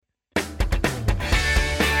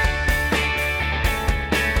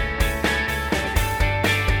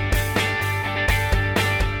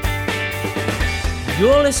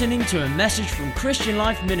You're listening to a message from Christian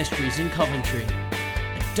Life Ministries in Coventry,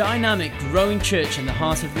 a dynamic, growing church in the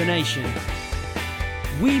heart of the nation.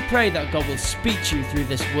 We pray that God will speak to you through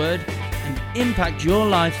this word and impact your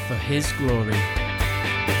life for His glory.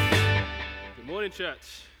 Good morning,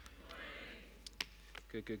 church.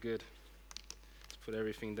 Good. Let's put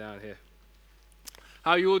everything down here.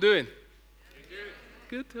 How are you all doing?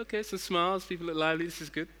 Good. Okay, some smiles. People look lively. This is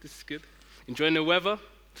good. Enjoying the weather?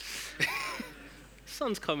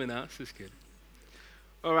 Sun's coming out. This is good.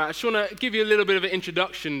 All right, I just want to give you a little bit of an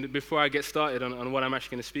introduction before I get started on what I'm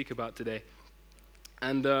actually going to speak about today.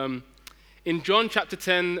 And in John chapter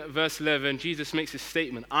 10, verse 11, Jesus makes this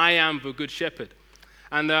statement, I am the good shepherd.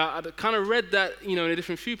 And I kind of read that, in a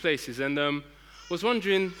different few places, and was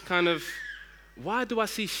wondering why do I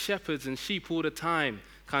see shepherds and sheep all the time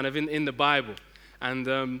in the Bible?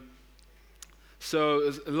 And so it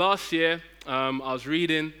was last year, I was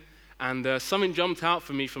reading, and something jumped out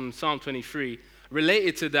for me from Psalm 23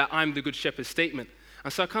 related to that I'm the good shepherd statement.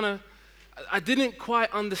 And so I didn't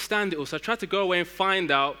quite understand it all. So I tried to go away and find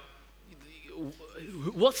out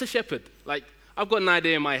what's a shepherd? Like, I've got an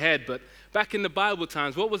idea in my head, but back in the Bible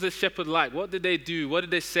times, what was a shepherd like? What did they do? What did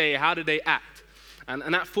they say? How did they act? And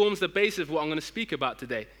that forms the basis of what I'm going to speak about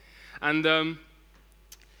today. And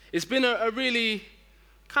it's been a really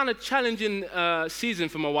kind of challenging season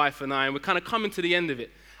for my wife and I, and we're kind of coming to the end of it.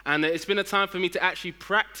 And it's been a time for me to actually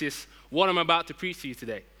practice what I'm about to preach to you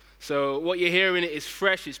today. So what you're hearing is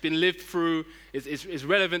fresh, it's been lived through, it's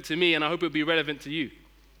relevant to me, and I hope it'll be relevant to you.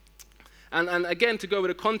 And again, to go with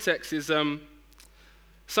the context is something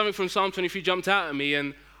from Psalm 23 jumped out at me,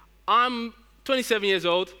 and I'm 27 years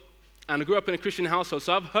old, and I grew up in a Christian household,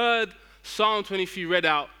 so I've heard Psalm 23 read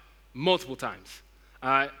out multiple times.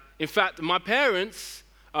 In fact, my parents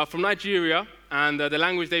are from Nigeria, and the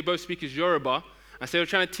language they both speak is Yoruba. And so they were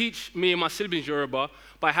trying to teach me and my siblings Yoruba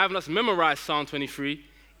by having us memorize Psalm 23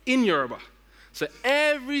 in Yoruba. So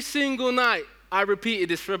every single night, I repeated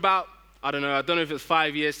this for about, I don't know if it was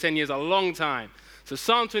 5 years, 10 years, a long time. So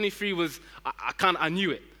Psalm 23 was, I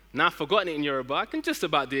knew it. Now I've forgotten it in Yoruba. I can just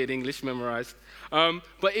about do it in English, memorized.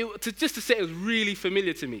 But just to say it was really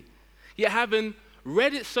familiar to me. Yet having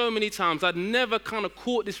read it so many times, I'd never kind of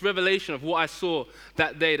caught this revelation of what I saw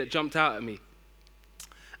that day that jumped out at me.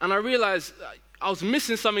 And I realized I was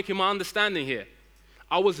missing something in my understanding here.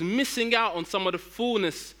 I was missing out on some of the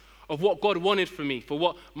fullness of what God wanted for me, for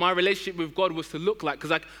what my relationship with God was to look like,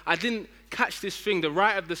 because I didn't catch this thing, the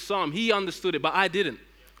writer of the psalm. He understood it, but I didn't.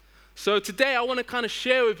 So today I want to kind of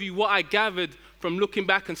share with you what I gathered from looking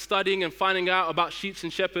back and studying and finding out about sheep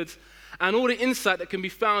and shepherds and all the insight that can be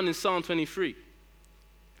found in Psalm 23.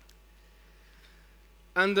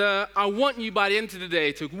 And I want you by the end of the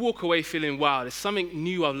day to walk away feeling, wow, there's something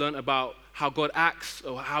new I've learned about how God acts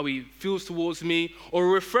or how He feels towards me, or a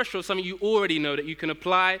refresher of something you already know that you can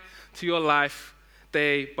apply to your life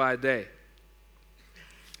day by day.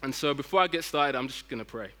 And so before I get started, I'm just going to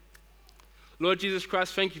pray. Lord Jesus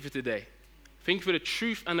Christ, thank you for today. Thank you for the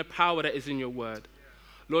truth and the power that is in your word.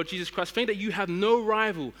 Lord Jesus Christ, thank you that you have no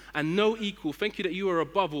rival and no equal. Thank you that you are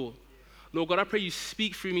above all. Lord God, I pray you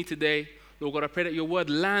speak through me today. Lord God, I pray that your word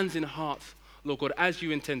lands in hearts, Lord God, as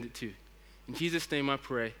you intended to. In Jesus' name I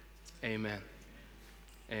pray. Amen.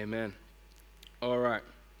 Amen. All right.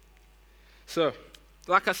 So,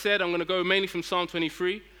 like I said, I'm going to go mainly from Psalm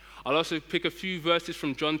 23. I'll also pick a few verses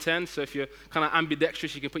from John 10. So if you're kind of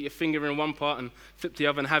ambidextrous, you can put your finger in one part and flip the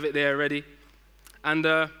other and have it there ready. And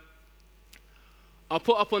I'll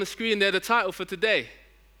put up on the screen there the title for today.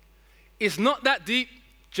 It's not that deep,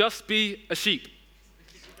 just be a sheep.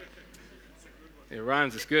 It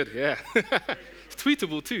rhymes, it's good, yeah. It's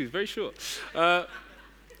tweetable too, very short.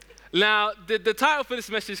 Now, the title for this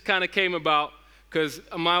message kind of came about because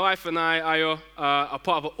my wife and I, Ayo, are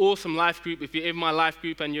part of an awesome life group. If you're in my life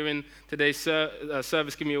group and you're in today's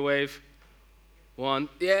service, give me a wave. 1,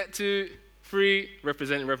 2, 3,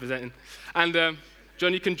 representing. And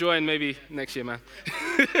John, you can join maybe next year, man.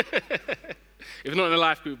 If you're not in a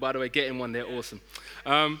life group, by the way, get in one, they're awesome.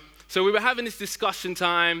 So we were having this discussion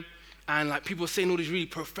time, and people were saying all these really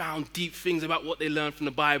profound, deep things about what they learned from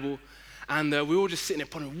the Bible. And we were all just sitting there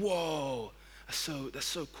pondering, whoa, that's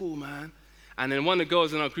so cool, man. And then one of the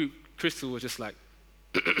girls in our group, Crystal, was just like,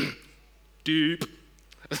 deep.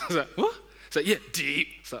 I was like, what? It's like, yeah, deep.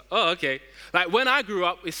 It's like, oh, okay. Like when I grew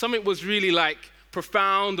up, if something was really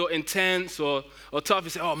profound or intense or tough, you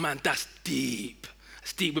say, oh man, that's deep.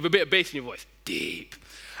 That's deep, with a bit of bass in your voice, deep.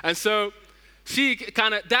 And so she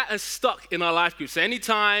that has stuck in our life group. So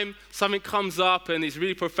anytime something comes up and it's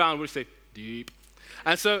really profound, we'll say, deep.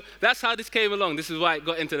 And so that's how this came along. This is why it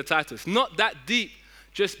got into the title. It's not that deep,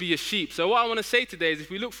 just be a sheep. So what I want to say today is if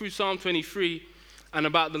we look through Psalm 23 and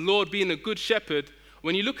about the Lord being a good shepherd,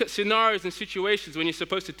 when you look at scenarios and situations when you're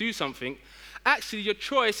supposed to do something, actually your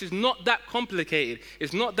choice is not that complicated.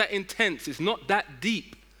 It's not that intense. It's not that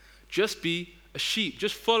deep. Just be a sheep.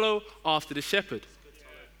 Just follow after the shepherd.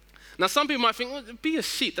 Now, some people might think, well, be a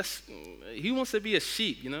sheep. Who wants to be a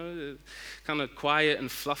sheep, kind of quiet and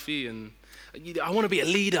fluffy, and I want to be a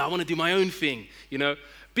leader. I want to do my own thing,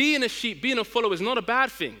 Being a sheep, being a follower is not a bad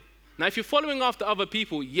thing. Now, if you're following after other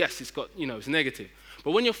people, yes, it's negative.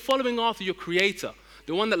 But when you're following after your Creator,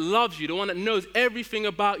 the one that loves you, the one that knows everything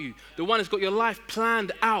about you, the one that's got your life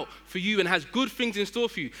planned out for you and has good things in store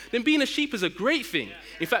for you, then being a sheep is a great thing.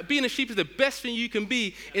 In fact, being a sheep is the best thing you can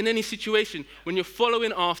be in any situation when you're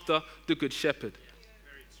following after the Good Shepherd.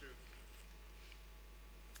 Very true.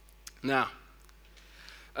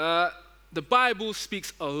 Now, the Bible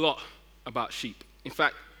speaks a lot about sheep. In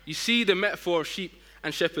fact, you see the metaphor of sheep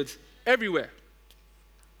and shepherds everywhere.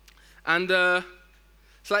 And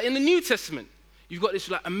it's like in the New Testament, you've got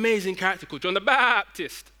this amazing character called John the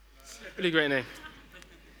Baptist. Really great name.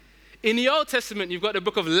 In the Old Testament, you've got the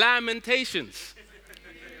book of Lamentations.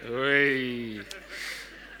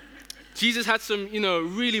 Jesus had some,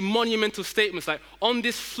 really monumental statements like, on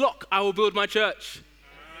this flock I will build my church.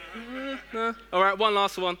 All right, one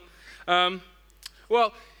last one.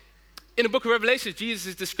 In the book of Revelation, Jesus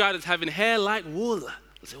is described as having hair like wool.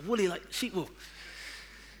 It's woolly like sheep wool.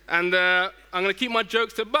 And I'm going to keep my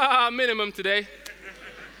jokes to minimum today.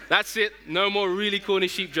 That's it. No more really corny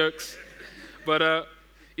sheep jokes. But,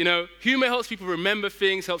 humor helps people remember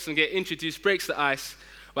things, helps them get introduced, breaks the ice.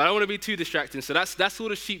 But I don't want to be too distracting. So that's all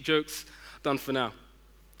the sheep jokes done for now.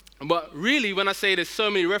 But really, when I say there's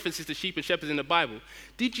so many references to sheep and shepherds in the Bible,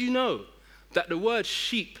 did you know that the word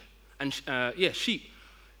sheep sheep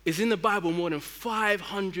is in the Bible more than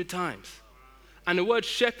 500 times? And the word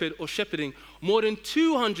shepherd or shepherding more than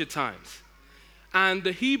 200 times. And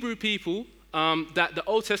the Hebrew people that the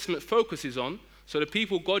Old Testament focuses on, so the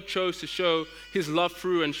people God chose to show his love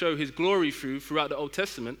through and show his glory throughout the Old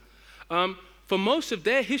Testament, for most of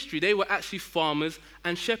their history, they were actually farmers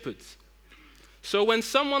and shepherds. So when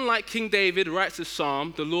someone like King David writes a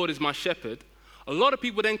psalm, "The Lord is my shepherd," a lot of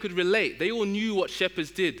people then could relate. They all knew what shepherds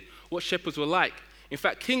did, what shepherds were like. In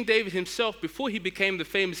fact, King David himself, before he became the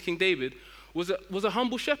famous King David, was a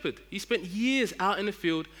humble shepherd. He spent years out in the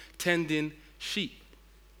field tending sheep.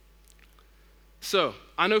 So,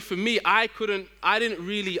 I know for me, I didn't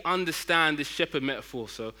really understand this shepherd metaphor,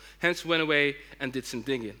 so hence went away and did some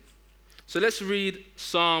digging. So let's read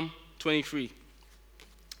Psalm 23.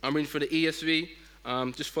 I'm reading for the ESV.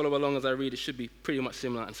 Just follow along as I read. It should be pretty much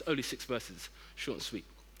similar. It's only 6 verses, short and sweet.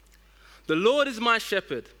 The Lord is my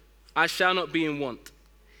shepherd. I shall not be in want.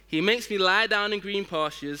 He makes me lie down in green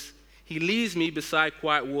pastures. He leads me beside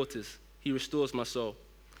quiet waters. He restores my soul.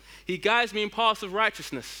 He guides me in paths of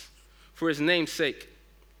righteousness for his name's sake.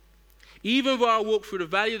 Even though I walk through the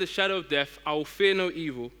valley of the shadow of death, I will fear no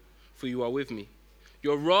evil, for you are with me.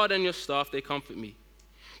 Your rod and your staff, they comfort me.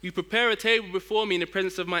 You prepare a table before me in the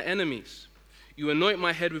presence of my enemies. You anoint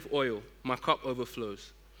my head with oil. My cup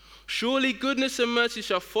overflows. Surely goodness and mercy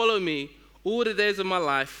shall follow me all the days of my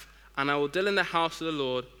life, and I will dwell in the house of the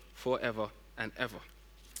Lord forever and ever.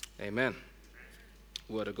 Amen.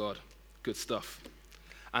 Word of God. Good stuff.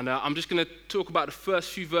 And I'm just going to talk about the first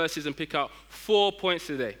few verses and pick out 4 points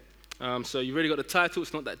today. So you already got the title.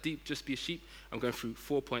 It's not that deep, just be a sheep. I'm going through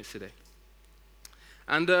 4 points today.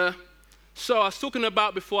 And so I was talking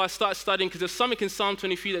about before I started studying, because there's something in Psalm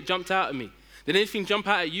 23 that jumped out at me. Did anything jump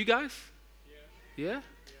out at you guys? Yeah?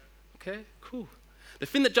 Okay, cool. The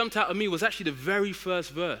thing that jumped out at me was actually the very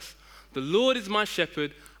first verse. The Lord is my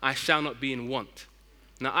shepherd, I shall not be in want.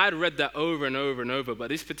 Now, I'd read that over and over and over, but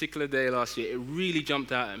this particular day last year, it really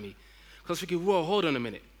jumped out at me. Because I was thinking, whoa, hold on a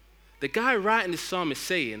minute. The guy writing this psalm is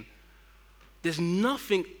saying, there's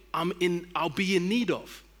nothing I'll be in need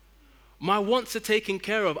of. My wants are taken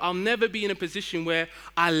care of. I'll never be in a position where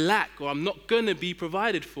I lack or I'm not going to be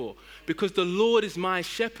provided for because the Lord is my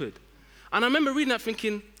shepherd. And I remember reading that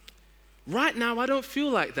thinking, right now I don't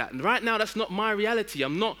feel like that. And right now that's not my reality.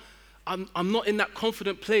 I'm not in that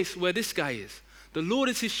confident place where this guy is. The Lord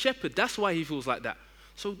is his shepherd. That's why he feels like that.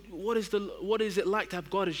 So what is it like to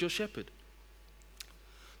have God as your shepherd?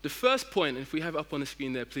 The first point, and if we have it up on the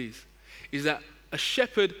screen there, please, is that a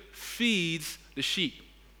shepherd feeds the sheep.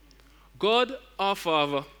 God, our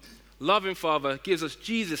Father, loving Father, gives us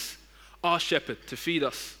Jesus, our shepherd, to feed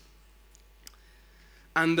us.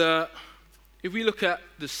 And if we look at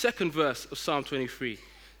the second verse of Psalm 23, it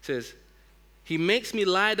says, He makes me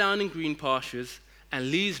lie down in green pastures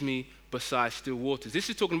and leads me beside still waters. This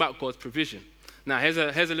is talking about God's provision. Now, here's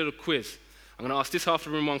a little quiz. I'm going to ask this half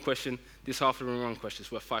of the room one question, this half of the room one question.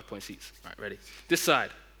 It's worth 5 points each. All right, ready? This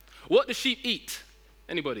side. What do sheep eat?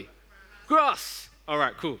 Anybody? Grass. All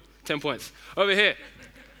right, cool. 10 points. Over here.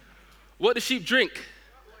 What do sheep drink?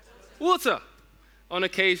 Water. On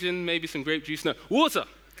occasion, maybe some grape juice. No, water.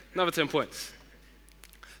 Another 10 points.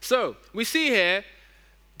 So, we see here,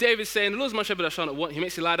 David saying, the Lord is my shepherd, I shall not want. He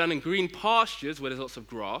makes you lie down in green pastures where there's lots of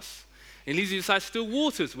grass. And leads you beside still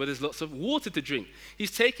waters where there's lots of water to drink.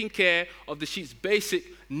 He's taking care of the sheep's basic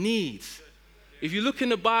needs. If you look in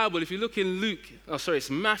the Bible, if you look in Luke, it's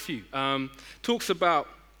Matthew, talks about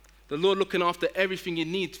the Lord looking after everything you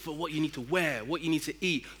need for what you need to wear, what you need to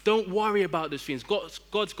eat. Don't worry about those things.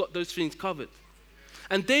 God's got those things covered.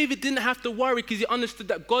 And David didn't have to worry because he understood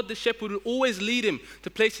that God the shepherd would always lead him to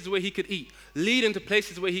places where he could eat, lead him to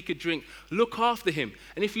places where he could drink, look after him.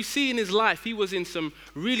 And if you see in his life, he was in some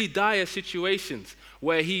really dire situations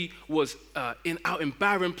where he was out in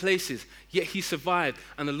barren places, yet he survived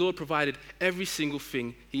and the Lord provided every single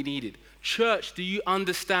thing he needed. Church, do you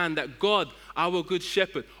understand that God, our good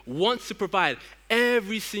shepherd, wants to provide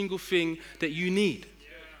every single thing that you need?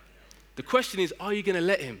 The question is, are you going to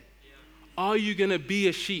let him? Are you going to be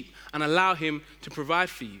a sheep and allow him to provide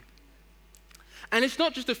for you? And it's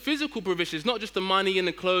not just the physical provision. It's not just the money and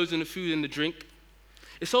the clothes and the food and the drink.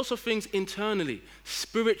 It's also things internally,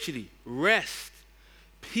 spiritually, rest,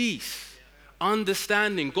 peace,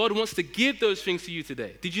 understanding. God wants to give those things to you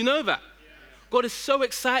today. Did you know that? God is so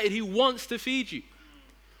excited. He wants to feed you.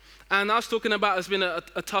 And I was talking about it's been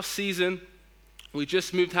a tough season. We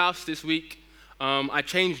just moved house this week. I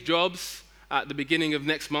changed jobs at the beginning of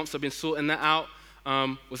next month, so I've been sorting that out.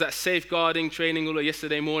 Was at safeguarding training all of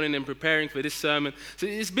yesterday morning and preparing for this sermon. So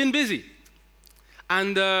it's been busy.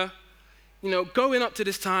 And, going up to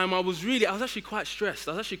this time, I was actually quite stressed.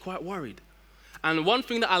 I was actually quite worried. And one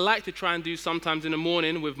thing that I like to try and do sometimes in the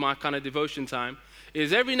morning with my kind of devotion time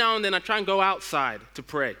is every now and then I try and go outside to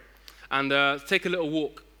pray and take a little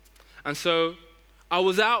walk. And so I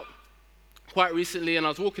was out quite recently and I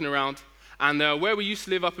was walking around. And where we used to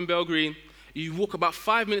live up in Bell Green, you walk about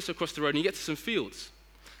 5 minutes across the road and you get to some fields.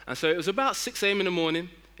 And so it was about 6 a.m. in the morning.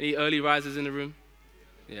 Any early risers in the room?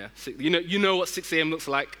 Yeah, you know what 6 a.m. looks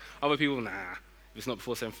like. Other people, nah, if it's not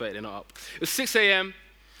before 7:30, they're not up. It was 6 a.m.,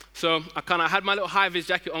 so I kind of had my little high-vis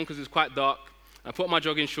jacket on because it was quite dark. I put my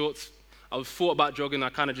jogging shorts. I thought about jogging, I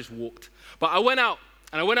kind of just walked. But I went out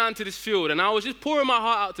into this field, and I was just pouring my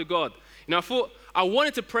heart out to God. I thought I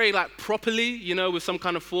wanted to pray like properly, with some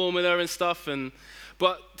kind of formula and stuff,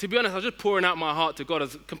 but to be honest, I was just pouring out my heart to God. I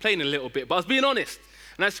was complaining a little bit, but I was being honest.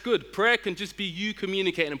 And that's good. Prayer can just be you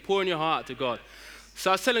communicating and pouring your heart out to God. So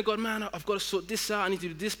I was telling God, man, I've got to sort this out. I need to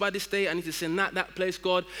do this by this date. I need to send that place,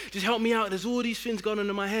 God. Just help me out. There's all these things going on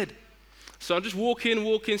in my head. So I'm just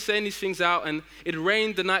walking, saying these things out. And it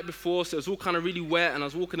rained the night before, so it was all kind of really wet. And I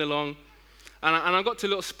was walking along. And I got to a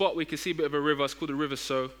little spot where you could see a bit of a river. It's called the River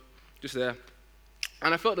So, just there.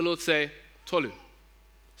 And I felt the Lord say, Tolu,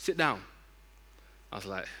 sit down. I was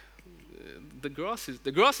like, the grass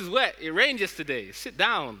is wet. It rained yesterday. Sit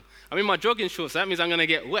down. I'm in my jogging shorts. So that means I'm going to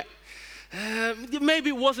get wet.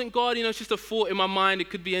 Maybe it wasn't God. It's just a thought in my mind. It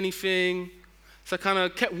could be anything. So I kind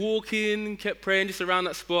of kept walking, kept praying just around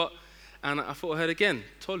that spot. And I thought I heard again,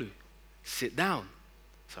 Tolu, sit down.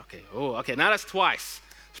 So, okay, now that's twice.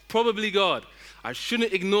 It's probably God. I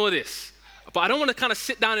shouldn't ignore this. But I don't want to kind of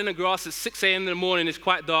sit down in the grass at 6 a.m. in the morning, it's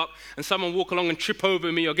quite dark, and someone walk along and trip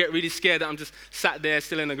over me or get really scared that I'm just sat there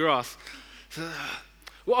still in the grass. So,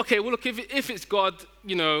 look, if it's God,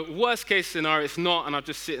 worst case scenario, it's not, and I'm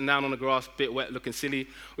just sitting down on the grass, a bit wet, looking silly.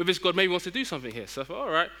 If it's God, maybe he wants to do something here. So I thought, all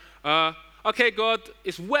right, okay, God,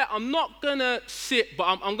 it's wet. I'm not going to sit,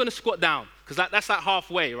 but I'm going to squat down, because that's like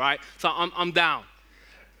halfway, right? So I'm down.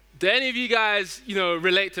 Do any of you guys,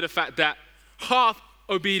 relate to the fact that half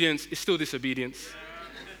obedience is still disobedience?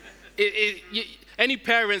 Any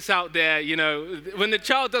parents out there, when the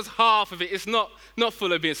child does half of it, it's not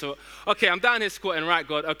full obedience. So, okay, I'm down here squatting, right,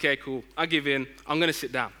 God, okay, cool, I give in, I'm going to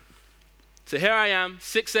sit down. So here I am,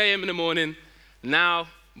 6 a.m. in the morning, now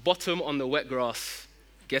bottom on the wet grass,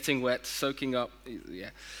 getting wet, soaking up,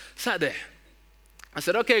 sat there. I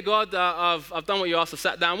said, okay, God, I've done what you asked, I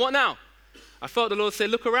sat down, what now? I felt the Lord say,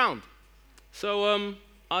 look around. So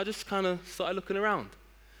I just kind of started looking around.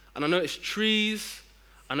 And I noticed trees,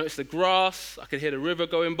 I noticed the grass, I could hear the river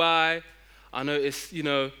going by, I noticed,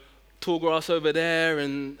 tall grass over there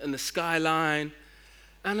and the skyline.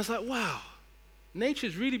 And I was like, wow,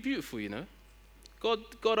 nature's really beautiful,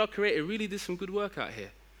 God, our creator, really did some good work out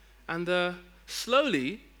here. And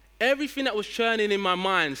slowly, everything that was churning in my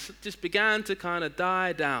mind just began to kind of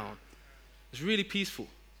die down. It was really peaceful.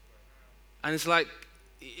 And it's like,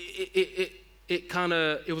 it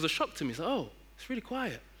was a shock to me. It's like, oh, it's really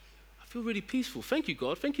quiet. I feel really peaceful. Thank you,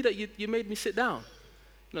 God. Thank you that you made me sit down.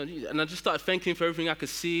 And I just started thanking Him for everything I could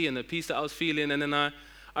see and the peace that I was feeling. And then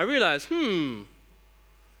I realized, I'm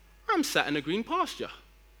sat in a green pasture.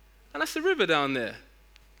 And that's the river down there.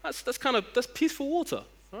 That's peaceful water.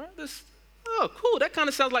 All right? Oh, cool. That kind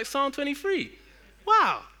of sounds like Psalm 23.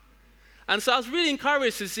 Wow. And so I was really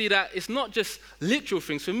encouraged to see that it's not just literal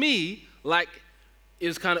things. For me, like, it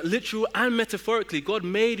was kind of literal and metaphorically. God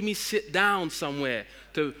made me sit down somewhere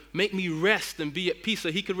to make me rest and be at peace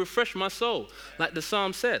so He could refresh my soul, like the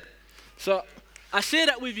Psalm said. So I share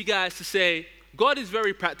that with you guys to say, God is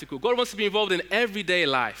very practical. God wants to be involved in everyday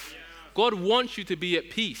life. God wants you to be at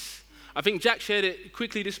peace. I think Jack shared it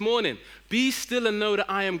quickly this morning. Be still and know that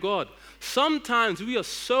I am God. Sometimes we are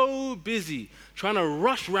so busy trying to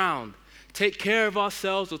rush around, take care of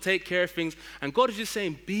ourselves or take care of things. And God is just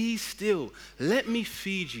saying, be still. Let me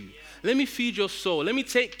feed you. Let me feed your soul. Let me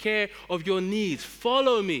take care of your needs.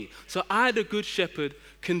 Follow me. So I, the good shepherd,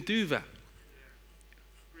 can do that.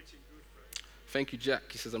 Thank you, Jack.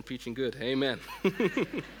 He says I'm preaching good. Amen.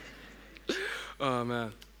 Oh,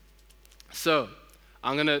 man. So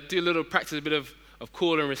I'm going to do a little practice, a bit of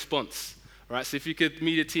call and response. All right, so if you could,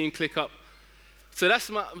 media team, click up. So that's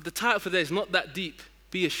the title for today is Not That Deep,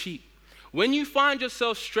 Be a Sheep. When you find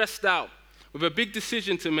yourself stressed out with a big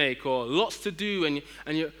decision to make or lots to do and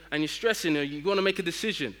you're stressing or you want to make a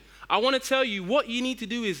decision, I want to tell you what you need to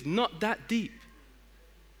do is not that deep.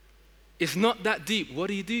 It's not that deep. What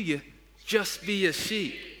do? You just be a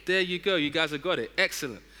sheep. There you go. You guys have got it.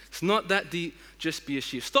 Excellent. It's not that deep. Just be a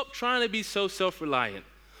sheep. Stop trying to be so self-reliant.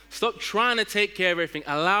 Stop trying to take care of everything.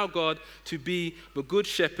 Allow God to be the good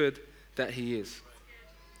shepherd that He is.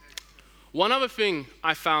 One other thing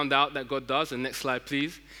I found out that God does, and next slide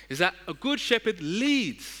please, is that a good shepherd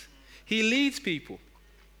leads. He leads people.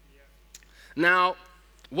 Now,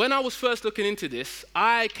 when I was first looking into this,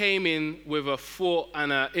 I came in with a thought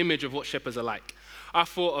and an image of what shepherds are like. I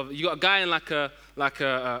thought of, you got a guy in like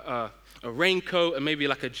a raincoat and maybe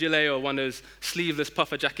like a gilet or one of those sleeveless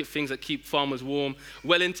puffer jacket things that keep farmers warm,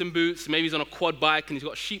 Wellington boots, maybe he's on a quad bike and he's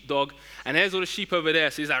got a sheepdog, and there's all the sheep over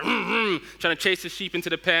there, so he's like, trying to chase the sheep into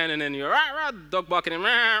the pen, and then you're, dog barking,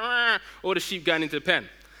 and all the sheep going into the pen.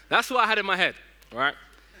 That's what I had in my head, all right?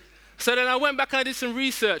 So then I went back and I did some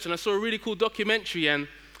research, and I saw a really cool documentary, and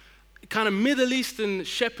kind of Middle Eastern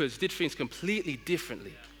shepherds did things completely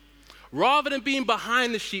differently. Rather than being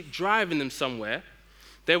behind the sheep, driving them somewhere,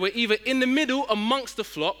 they were either in the middle amongst the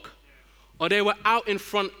flock, or they were out in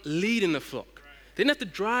front leading the flock. They didn't have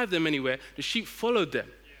to drive them anywhere. The sheep followed them.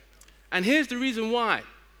 And here's the reason why.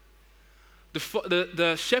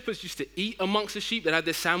 The shepherds used to eat amongst the sheep. They had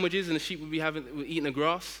their sandwiches, and the sheep would be eating the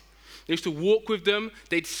grass. They used to walk with them.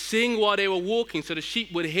 They'd sing while they were walking, so the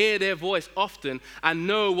sheep would hear their voice often and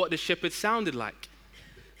know what the shepherd sounded like.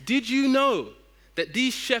 Did you know that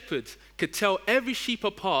these shepherds could tell every sheep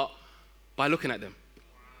apart by looking at them?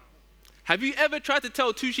 Have you ever tried to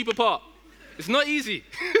tell two sheep apart? It's not easy.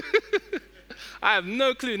 I have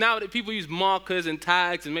no clue. Now that people use markers and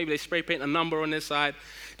tags and maybe they spray paint a number on their side,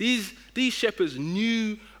 these shepherds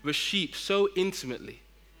knew the sheep so intimately.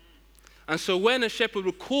 And so when a shepherd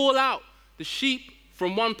would call out, the sheep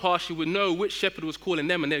from one pasture would know which shepherd was calling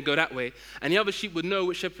them and they'd go that way. And the other sheep would know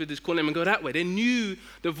which shepherd is calling them and go that way. They knew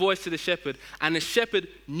the voice of the shepherd, and the shepherd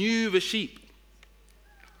knew the sheep.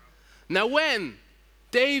 Now when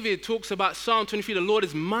David talks about Psalm 23, the Lord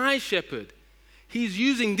is my shepherd, he's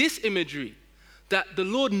using this imagery that the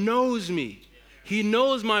Lord knows me. He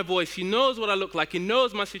knows my voice. He knows what I look like. He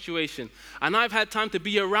knows my situation. And I've had time to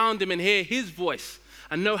be around him and hear his voice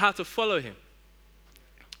and know how to follow him.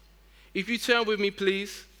 If you turn with me,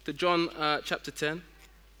 please, to John chapter 10.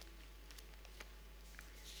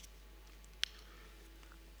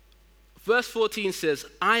 Verse 14 says,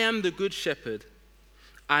 I am the good shepherd.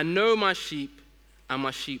 I know my sheep, and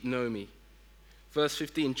my sheep know me. Verse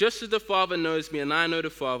 15, just as the Father knows me and I know the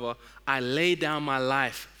Father, I lay down my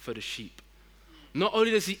life for the sheep. Not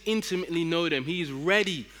only does he intimately know them, he is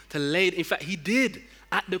ready to lay, in fact, he did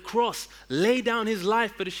at the cross, lay down his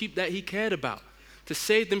life for the sheep that he cared about, to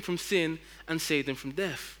save them from sin and save them from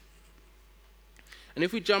death. And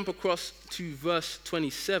if we jump across to verse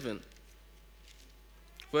 27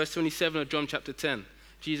 of John chapter 10,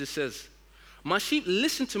 Jesus says, my sheep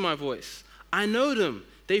listen to my voice. I know them,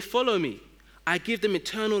 they follow me. I give them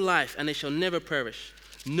eternal life, and they shall never perish.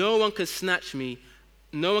 No one can snatch them,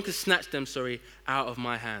 out of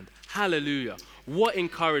my hand. Hallelujah. What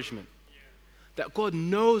encouragement. That God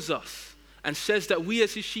knows us and says that we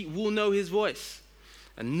as his sheep will know his voice.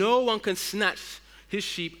 And no one can snatch his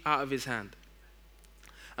sheep out of his hand.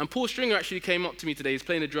 And Paul Stringer actually came up to me today. He's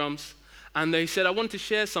playing the drums. And he said, I wanted to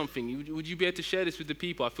share something. Would you be able to share this with the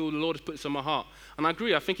people? I feel the Lord has put this on my heart. And I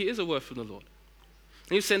agree. I think it is a word from the Lord.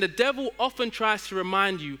 And he was saying, the devil often tries to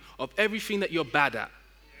remind you of everything that you're bad at.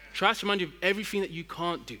 Tries to remind you of everything that you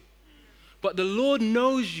can't do. But the Lord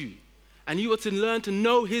knows you. And you are to learn to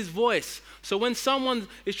know his voice. So when someone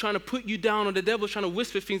is trying to put you down or the devil is trying to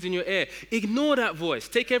whisper things in your ear, ignore that voice.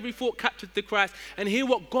 Take every thought captive to Christ and hear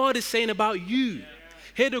what God is saying about you.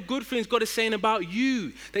 Hear the good things God is saying about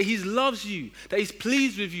you, that he loves you, that he's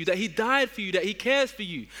pleased with you, that he died for you, that he cares for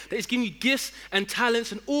you, that he's giving you gifts and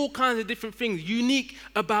talents and all kinds of different things unique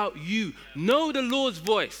about you. Know the Lord's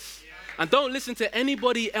voice and don't listen to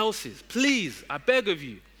anybody else's. Please, I beg of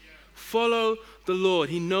you, follow the Lord.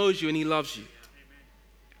 He knows you and he loves you.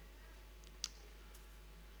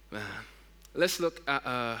 Man, let's look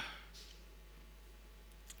at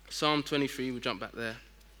Psalm 23. We'll jump back there.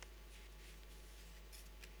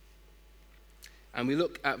 And we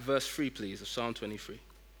look at verse 3, please, of Psalm 23. It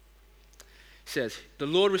says, the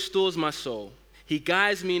Lord restores my soul. He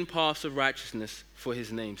guides me in paths of righteousness for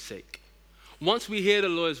his name's sake. Once we hear the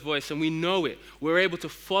Lord's voice and we know it, we're able to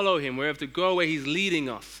follow him. We're able to go where he's leading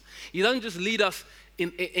us. He doesn't just lead us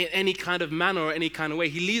in any kind of manner or any kind of way.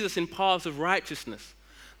 He leads us in paths of righteousness.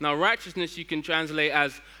 Now, righteousness you can translate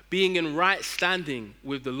as being in right standing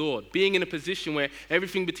with the Lord, being in a position where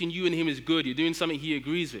everything between you and him is good. You're doing something he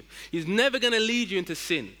agrees with. He's never going to lead you into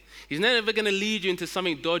sin. He's never going to lead you into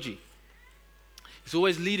something dodgy. He's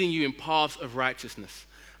always leading you in paths of righteousness.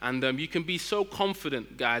 And you can be so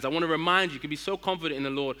confident, guys. I want to remind you, you can be so confident in the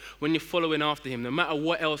Lord when you're following after him, no matter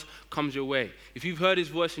what else comes your way. If you've heard his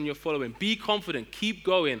voice and you're following, be confident. Keep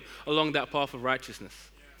going along that path of righteousness.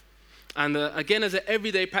 And again, as an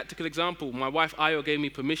everyday practical example, my wife Ayo gave me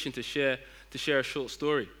permission to share a short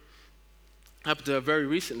story. Happened to her very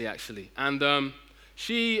recently, actually. And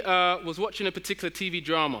she was watching a particular TV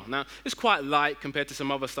drama. Now, it's quite light compared to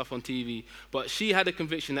some other stuff on TV, but she had a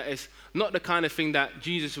conviction that it's not the kind of thing that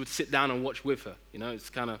Jesus would sit down and watch with her. You know,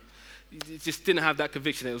 it just didn't have that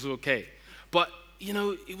conviction that it was okay. But, you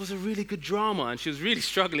know, it was a really good drama, and she was really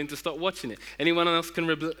struggling to stop watching it. Anyone else can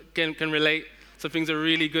relate? Some things are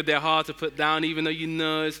really good, they're hard to put down, even though you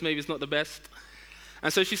know maybe it's not the best.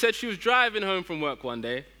 And so she said she was driving home from work one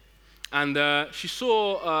day, and she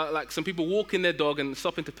saw like some people walking their dog and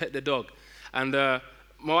stopping to pet their dog. And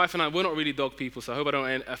my wife and I, we're not really dog people, so I hope I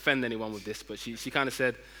don't offend anyone with this, but she kind of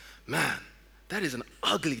said, man, that is an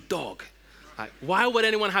ugly dog. Like, why would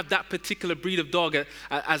anyone have that particular breed of dog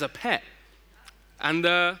as a pet?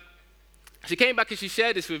 And she came back and she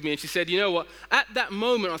shared this with me, and she said, you know what, at that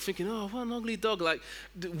moment I was thinking, oh, what an ugly dog. Like,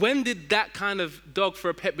 when did that kind of dog for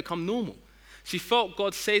a pet become normal? She felt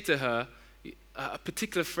God say to her a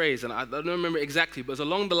particular phrase, and I don't remember exactly, but it was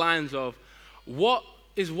along the lines of, what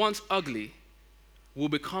is once ugly will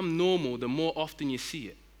become normal the more often you see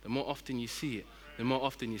it. The more often you see it. The more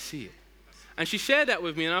often you see it. And she shared that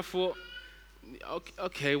with me, and I thought,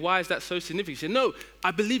 okay, why is that so significant? She said, no, I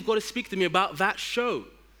believe God is speaking to me about that show.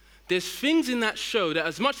 There's things in that show that,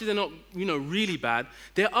 as much as they're not, really bad,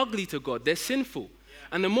 they're ugly to God. They're sinful.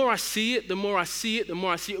 And the more I see it, the more I see it, the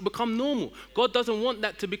more I see it, it'll become normal. God doesn't want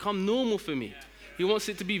that to become normal for me. He wants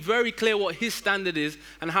it to be very clear what his standard is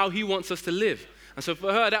and how he wants us to live. And so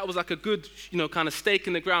for her, that was like a good, kind of stake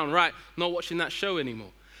in the ground, right? Not watching that show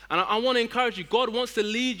anymore. And I want to encourage you, God wants to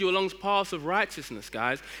lead you along paths of righteousness,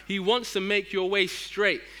 guys. He wants to make your way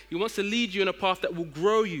straight. He wants to lead you in a path that will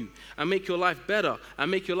grow you and make your life better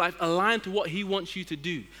and make your life aligned to what he wants you to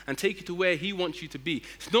do and take you to where he wants you to be.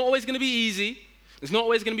 It's not always going to be easy. It's not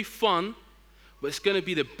always going to be fun, but it's going to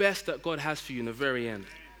be the best that God has for you in the very end.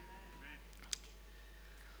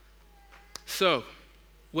 So,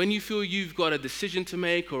 when you feel you've got a decision to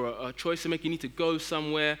make or a choice to make, you need to go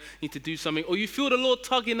somewhere, you need to do something, or you feel the Lord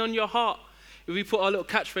tugging on your heart. If we put our little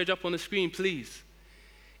catchphrase up on the screen, please.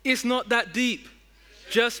 It's not that deep.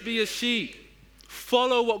 Just be a sheep.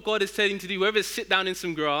 Follow what God is telling you to do, whether it's sit down in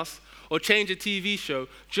some grass or change a TV show.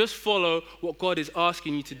 Just follow what God is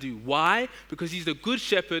asking you to do. Why? Because he's the good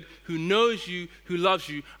shepherd who knows you, who loves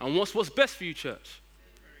you, and wants what's best for you, church.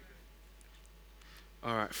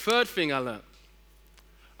 All right, third thing I learned.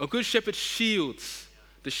 A good shepherd shields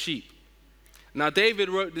the sheep. Now, David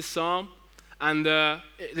wrote this psalm, and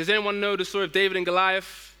does anyone know the story of David and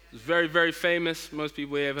Goliath? It's very, very famous. Most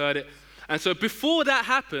people here have heard it. And so before that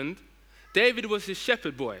happened, David was his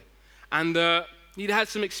shepherd boy, and he'd had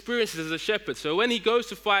some experiences as a shepherd. So when he goes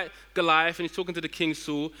to fight Goliath, and he's talking to the King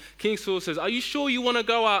Saul says, are you sure you want to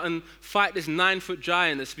go out and fight this 9-foot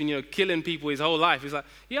giant that's been killing people his whole life? He's like,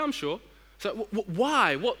 yeah, I'm sure. So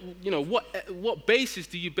why? What basis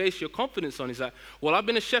do you base your confidence on? He's like, well, I've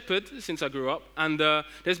been a shepherd since I grew up, and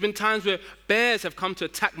there's been times where bears have come to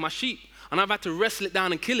attack my sheep, and I've had to wrestle it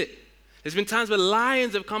down and kill it. There's been times where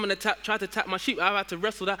lions have come and tried to attack my sheep. I've had to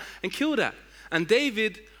wrestle that and kill that. And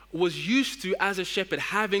David was used to, as a shepherd,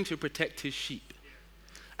 having to protect his sheep.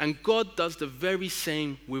 And God does the very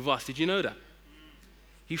same with us. Did you know that?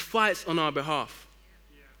 He fights on our behalf.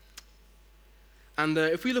 And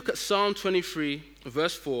if we look at Psalm 23,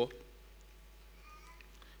 verse 4,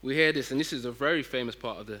 we hear this, and this is a very famous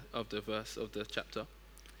part of the chapter.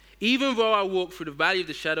 Even though I walk through the valley of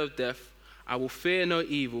the shadow of death, I will fear no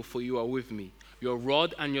evil, for you are with me. Your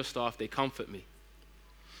rod and your staff, they comfort me.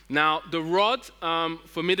 Now, the rod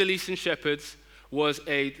for Middle Eastern shepherds was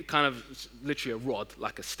a kind of literally a rod,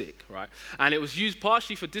 like a stick, right? And it was used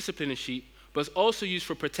partially for disciplining sheep, but it's also used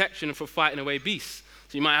for protection and for fighting away beasts.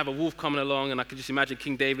 So you might have a wolf coming along, and I could just imagine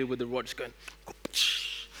King David with the rod just going,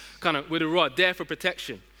 kind of with a rod, there for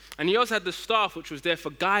protection. And he also had the staff, which was there for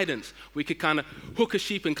guidance. We could kind of hook a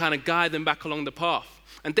sheep and kind of guide them back along the path.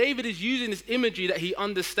 And David is using this imagery that he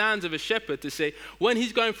understands of a shepherd to say, when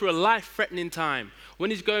he's going through a life-threatening time,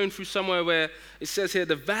 when he's going through somewhere where it says here,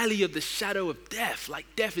 the valley of the shadow of death, like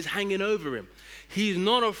death is hanging over him, he's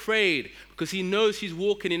not afraid because he knows he's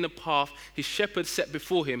walking in the path his shepherd set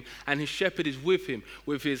before him, and his shepherd is with him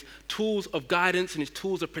with his tools of guidance and his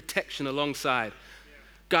tools of protection alongside.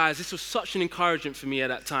 Guys, this was such an encouragement for me at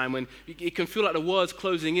that time when it can feel like the world's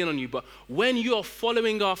closing in on you, but when you are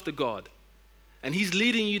following after God and he's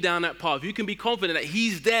leading you down that path, you can be confident that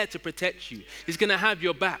he's there to protect you. He's going to have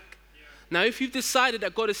your back. Now, if you've decided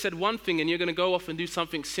that God has said one thing and you're going to go off and do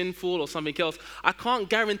something sinful or something else, I can't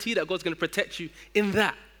guarantee that God's going to protect you in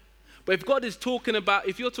that. But if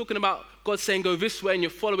you're talking about God saying go this way and you're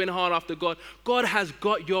following hard after God, God has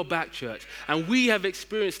got your back, church. And we have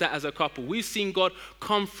experienced that as a couple. We've seen God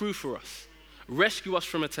come through for us, rescue us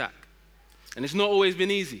from attack. And it's not always been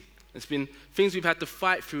easy. It's been things we've had to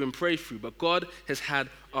fight through and pray through, but God has had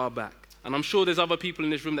our back. And I'm sure there's other people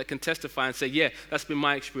in this room that can testify and say, yeah, that's been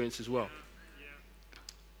my experience as well.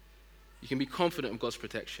 You can be confident of God's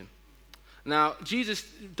protection. Now, Jesus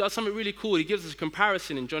does something really cool. He gives us a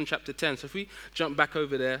comparison in John chapter 10. So if we jump back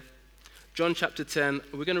over there, John chapter 10,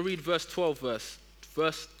 we're going to read verse 12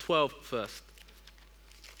 first.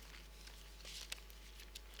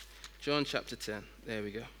 John chapter 10, there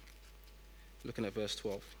we go. Looking at verse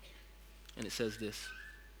 12. And it says this.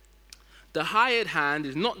 The hired hand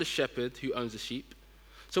is not the shepherd who owns the sheep.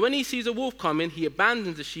 So when he sees a wolf coming, he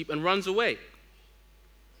abandons the sheep and runs away.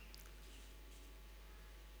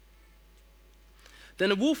 Then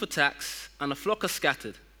a wolf attacks and the flock are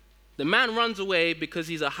scattered. The man runs away because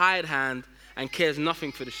he's a hired hand and cares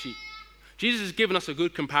nothing for the sheep. Jesus has given us a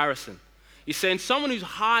good comparison. He's saying someone who's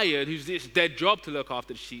hired, who's it's their job to look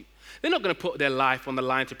after the sheep, they're not going to put their life on the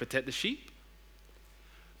line to protect the sheep.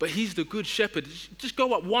 But he's the good shepherd. Just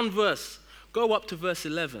go up one verse. Go up to verse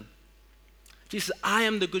 11. Jesus says, I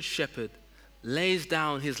am the good shepherd, lays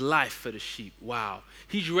down his life for the sheep. Wow.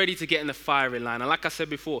 He's ready to get in the firing line. And like I said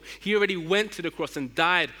before, he already went to the cross and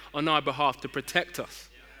died on our behalf to protect us.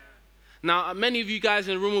 Now, many of you guys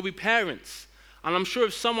in the room will be parents. And I'm sure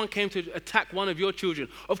if someone came to attack one of your children,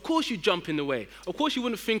 of course you'd jump in the way. Of course you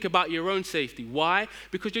wouldn't think about your own safety. Why?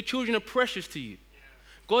 Because your children are precious to you.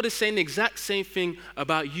 God is saying the exact same thing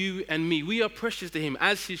about you and me. We are precious to him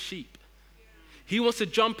as his sheep. He wants to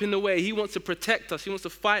jump in the way. He wants to protect us. He wants to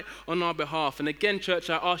fight on our behalf. And again, church,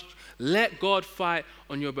 I ask you, let God fight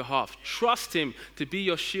on your behalf. Trust him to be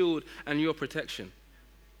your shield and your protection.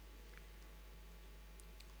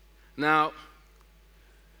 Now,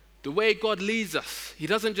 the way God leads us, he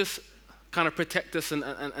doesn't just kind of protect us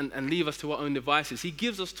and leave us to our own devices. He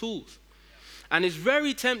gives us tools. And it's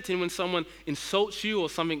very tempting when someone insults you or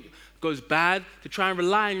something goes bad to try and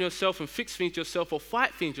rely on yourself and fix things yourself or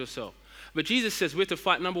fight things yourself. But Jesus says we're to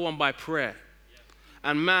fight, number one, by prayer.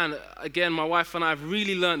 And man, again, my wife and I have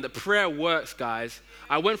really learned that prayer works, guys.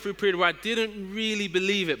 I went through a period where I didn't really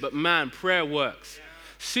believe it, but man, prayer works.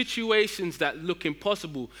 Situations that look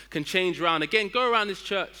impossible can change around. Again, go around this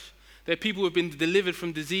church. There are people who have been delivered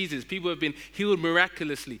from diseases. People who have been healed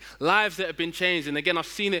miraculously. Lives that have been changed. And again, I've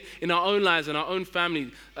seen it in our own lives, in our own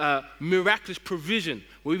family. Miraculous provision.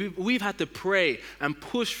 We've had to pray and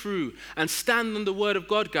push through and stand on the word of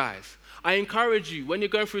God, guys. I encourage you, when you're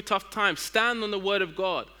going through a tough time, stand on the word of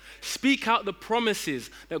God. Speak out the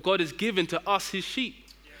promises that God has given to us, his sheep.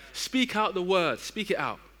 Speak out the word. Speak it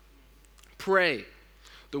out. Pray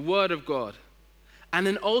the word of God. And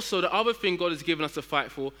then also the other thing God has given us to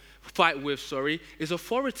fight with, is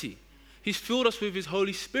authority. He's filled us with his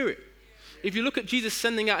Holy Spirit. If you look at Jesus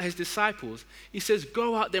sending out his disciples, he says,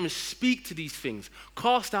 go out there and speak to these things.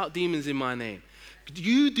 Cast out demons in my name.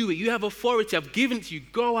 You do it. You have authority. I've given it to you.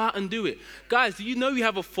 Go out and do it. Guys, do you know you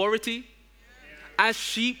have authority? As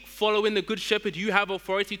sheep following the Good Shepherd, you have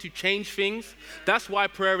authority to change things. That's why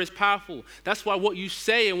prayer is powerful. That's why what you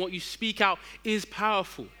say and what you speak out is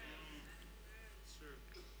powerful.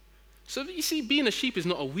 So you see, being a sheep is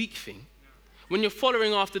not a weak thing. When you're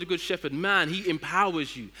following after the Good Shepherd, man, he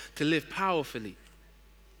empowers you to live powerfully.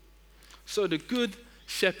 So the Good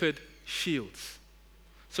Shepherd shields.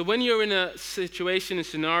 So when you're in a situation, a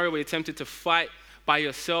scenario where you're tempted to fight by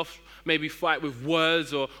yourself, maybe fight with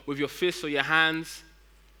words or with your fists or your hands,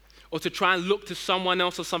 or to try and look to someone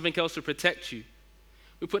else or something else to protect you,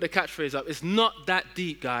 we put the catchphrase up. It's not that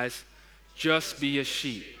deep, guys. Just be a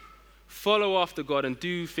sheep. Follow after God and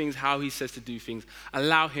do things how he says to do things.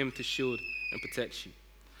 Allow him to shield and protect you.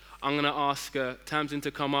 I'm going to ask Tamsin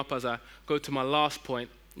to come up as I go to my last point.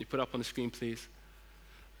 You put up on the screen, please.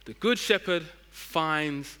 The Good Shepherd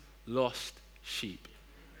finds lost sheep.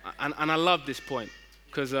 And I love this point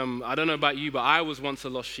because I don't know about you, but I was once a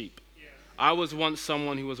lost sheep. I was once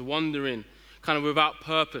someone who was wandering kind of without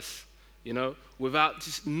purpose, without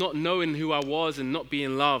just not knowing who I was and not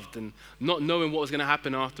being loved and not knowing what was going to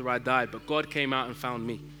happen after I died. But God came out and found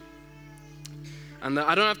me. And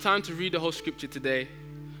I don't have time to read the whole scripture today,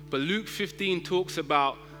 but Luke 15 talks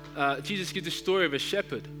about, Jesus gives the story of a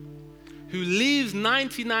shepherd who leaves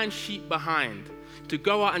 99 sheep behind to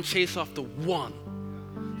go out and chase after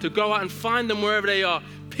one, to go out and find them wherever they are,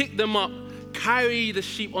 pick them up, carry the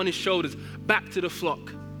sheep on his shoulders back to the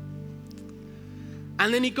flock.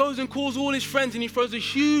 And then he goes and calls all his friends and he throws a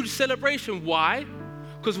huge celebration. Why?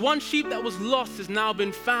 Because one sheep that was lost has now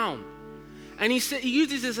been found. And he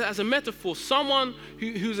uses this as a metaphor. Someone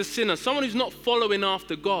who's a sinner, someone who's not following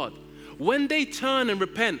after God, when they turn and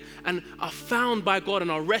repent and are found by God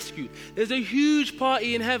and are rescued, there's a huge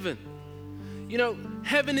party in heaven.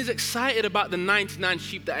 Heaven is excited about the 99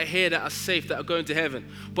 sheep that are here that are safe, that are going to heaven.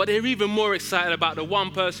 But they're even more excited about the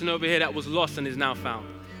one person over here that was lost and is now found.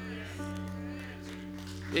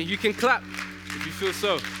 Yeah, you can clap if you feel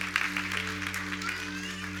so.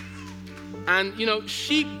 And,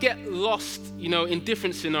 sheep get lost, in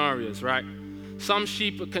different scenarios, right? Some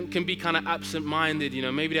sheep can be kind of absent-minded,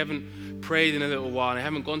 maybe they haven't prayed in a little while, they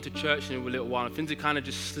haven't gone to church in a little while, and things have kind of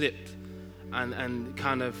just slipped and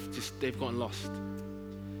kind of just, they've gotten lost.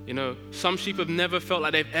 Some sheep have never felt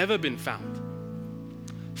like they've ever been found.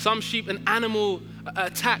 Some sheep, an animal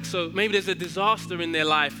attack, so maybe there's a disaster in their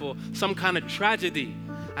life or some kind of tragedy,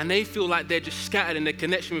 and they feel like they're just scattered and their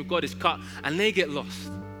connection with God is cut, and they get lost.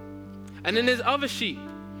 And then there's other sheep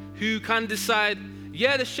who can decide,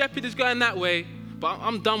 yeah, the shepherd is going that way, but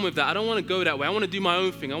I'm done with that. I don't want to go that way. I want to do my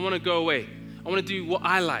own thing. I want to go away. I want to do what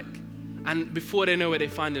I like. And before they know it, they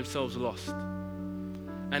find themselves lost.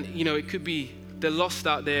 And, it could be they're lost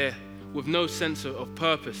out there with no sense of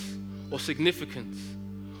purpose or significance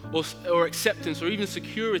or acceptance or even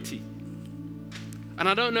security. And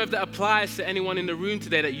I don't know if that applies to anyone in the room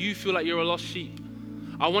today, that you feel like you're a lost sheep.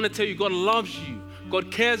 I want to tell you, God loves you. God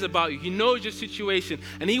cares about you. He knows your situation,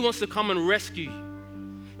 and he wants to come and rescue you.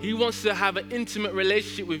 He wants to have an intimate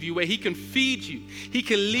relationship with you where he can feed you, he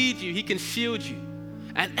can lead you, he can shield you.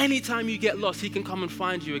 And anytime you get lost, he can come and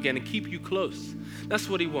find you again and keep you close. That's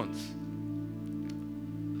what he wants.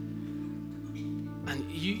 And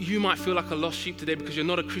you might feel like a lost sheep today because you're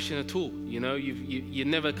not a Christian at all. You've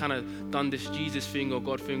never kind of done this Jesus thing or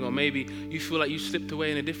God thing, or maybe you feel like you slipped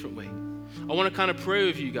away in a different way. I want to kind of pray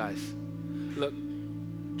with you guys. Look,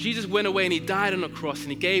 Jesus went away and he died on the cross and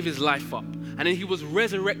he gave his life up. And then he was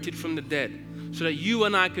resurrected from the dead so that you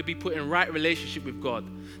and I could be put in right relationship with God.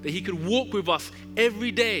 That he could walk with us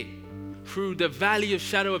every day through the valley of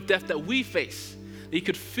shadow of death that we face. That he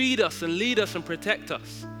could feed us and lead us and protect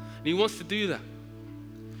us. And he wants to do that.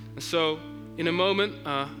 And so in a moment,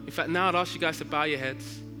 in fact now I'd ask you guys to bow your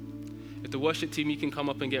heads. If the worship team, you can come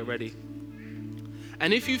up and get ready.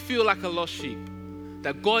 And if you feel like a lost sheep,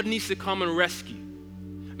 that God needs to come and rescue,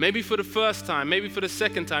 maybe for the first time, maybe for the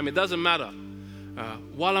second time, it doesn't matter.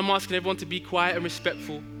 While I'm asking everyone to be quiet and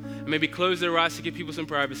respectful, and maybe close their eyes to give people some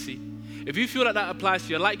privacy, if you feel like that applies to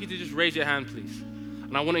you, I'd like you to just raise your hand, please.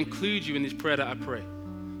 And I want to include you in this prayer that I pray.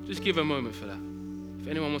 Just give a moment for that. If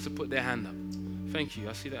anyone wants to put their hand up. Thank you.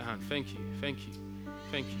 I see that hand. Thank you. Thank you.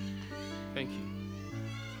 Thank you. Thank you.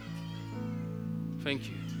 Thank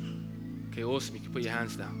you. Okay, awesome. You can put your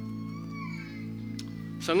hands down.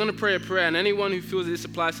 So I'm going to pray a prayer, and anyone who feels that this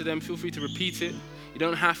applies to them, feel free to repeat it. You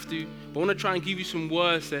don't have to, but I want to try and give you some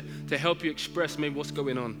words to help you express maybe what's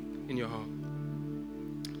going on in your heart.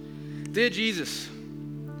 Dear Jesus,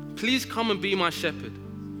 Please come and be my shepherd.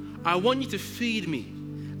 I want you to feed me,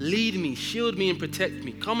 lead me, shield me, and protect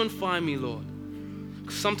me. Come and find me, Lord.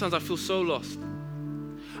 Because sometimes I feel so lost.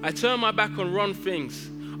 I turn my back on wrong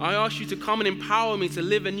things. I ask you to come and empower me to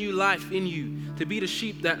live a new life in you, to be the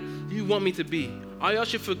sheep that you want me to be. I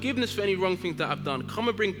ask you forgiveness for any wrong things that I've done. Come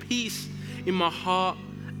and bring peace in my heart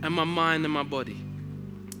and my mind and my body.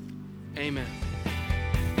 Amen.